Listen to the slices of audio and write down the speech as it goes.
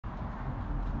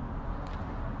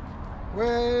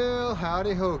Well,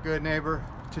 howdy ho, good neighbor.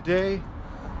 Today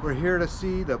we're here to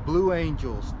see the Blue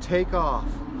Angels take off.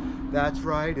 That's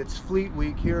right, it's Fleet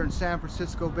Week here in San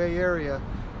Francisco Bay Area,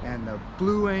 and the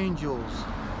Blue Angels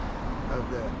of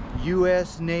the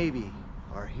U.S. Navy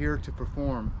are here to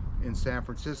perform in San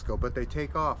Francisco, but they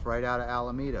take off right out of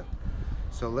Alameda.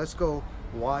 So let's go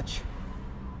watch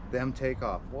them take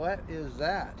off. What is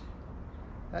that?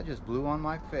 That just blew on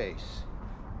my face.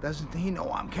 Doesn't he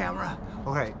know I'm camera?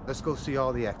 Okay, let's go see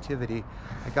all the activity.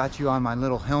 I got you on my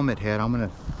little helmet head. I'm gonna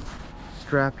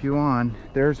strap you on.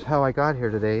 There's how I got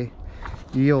here today.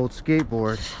 The old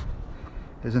skateboard.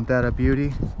 Isn't that a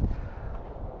beauty?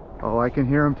 Oh, I can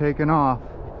hear them taking off.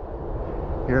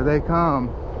 Here they come.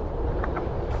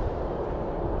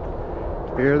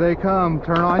 Here they come.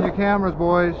 Turn on your cameras,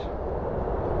 boys.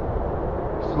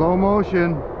 Slow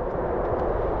motion.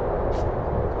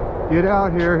 Get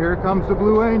out here. Here comes the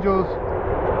Blue Angels.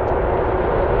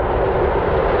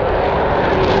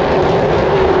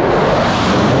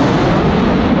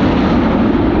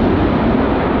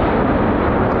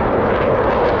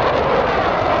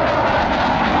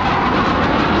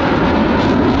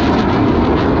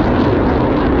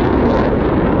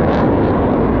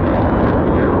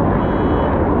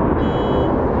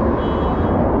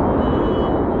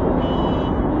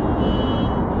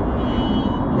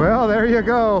 Well, there you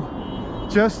go.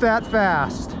 Just that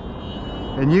fast.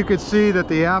 And you could see that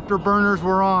the afterburners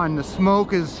were on. The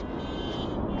smoke has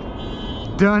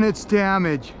done its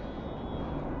damage.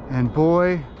 And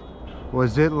boy,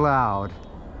 was it loud.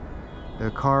 The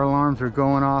car alarms are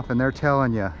going off and they're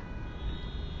telling you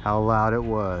how loud it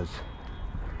was.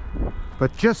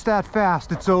 But just that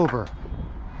fast, it's over.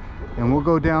 And we'll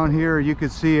go down here. You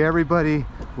could see everybody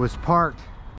was parked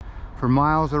for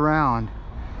miles around.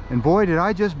 And boy, did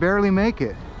I just barely make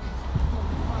it.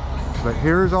 But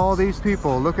here's all these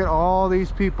people. Look at all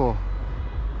these people.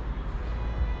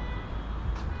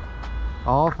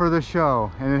 All for the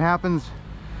show. And it happens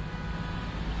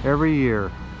every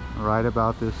year, right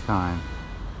about this time.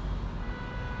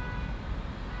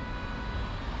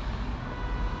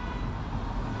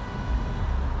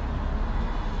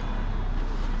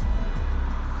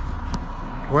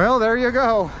 Well, there you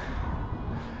go.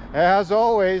 As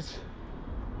always,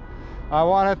 I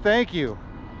want to thank you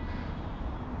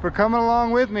for coming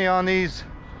along with me on these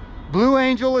Blue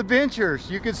Angel adventures.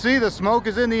 You can see the smoke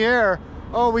is in the air.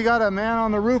 Oh, we got a man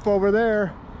on the roof over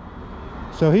there.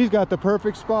 So he's got the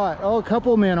perfect spot. Oh, a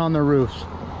couple men on the roofs.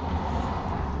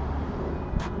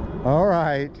 All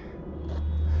right.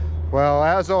 Well,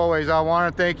 as always, I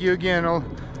want to thank you again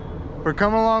for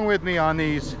coming along with me on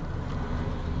these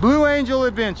Blue Angel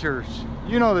adventures.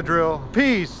 You know the drill.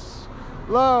 Peace,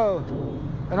 love,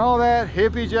 and all that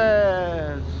hippie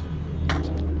jazz.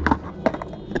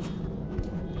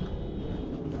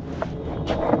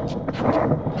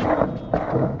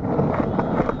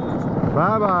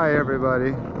 Bye-bye,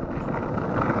 everybody.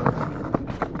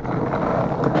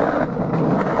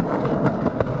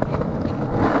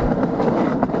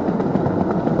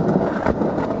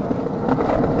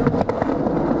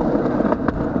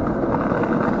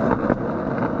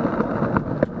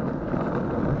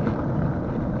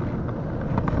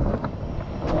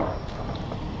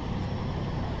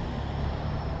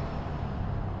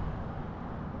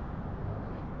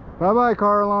 Bye-bye,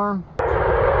 car alarm.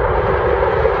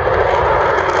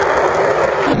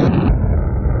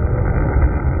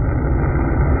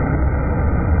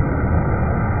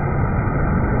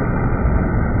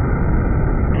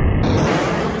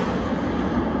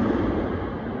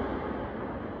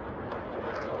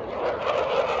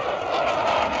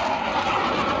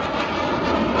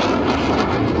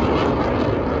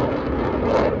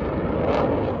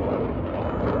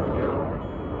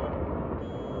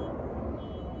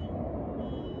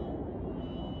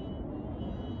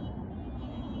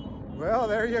 Well,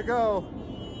 there you go.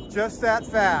 Just that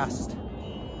fast.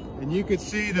 And you could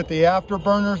see that the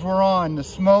afterburners were on. The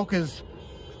smoke has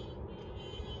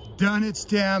done its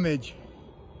damage.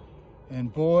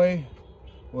 And boy,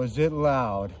 was it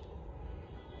loud.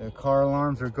 The car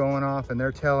alarms are going off and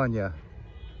they're telling you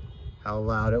how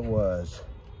loud it was.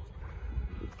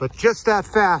 But just that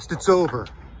fast, it's over.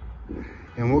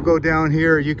 And we'll go down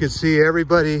here. You could see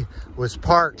everybody was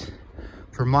parked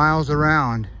for miles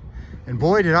around. And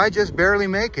boy, did I just barely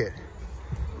make it.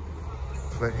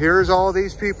 But here's all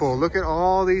these people. Look at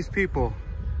all these people.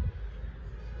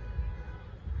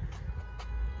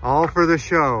 All for the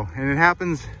show. And it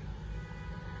happens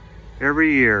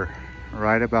every year,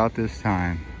 right about this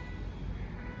time.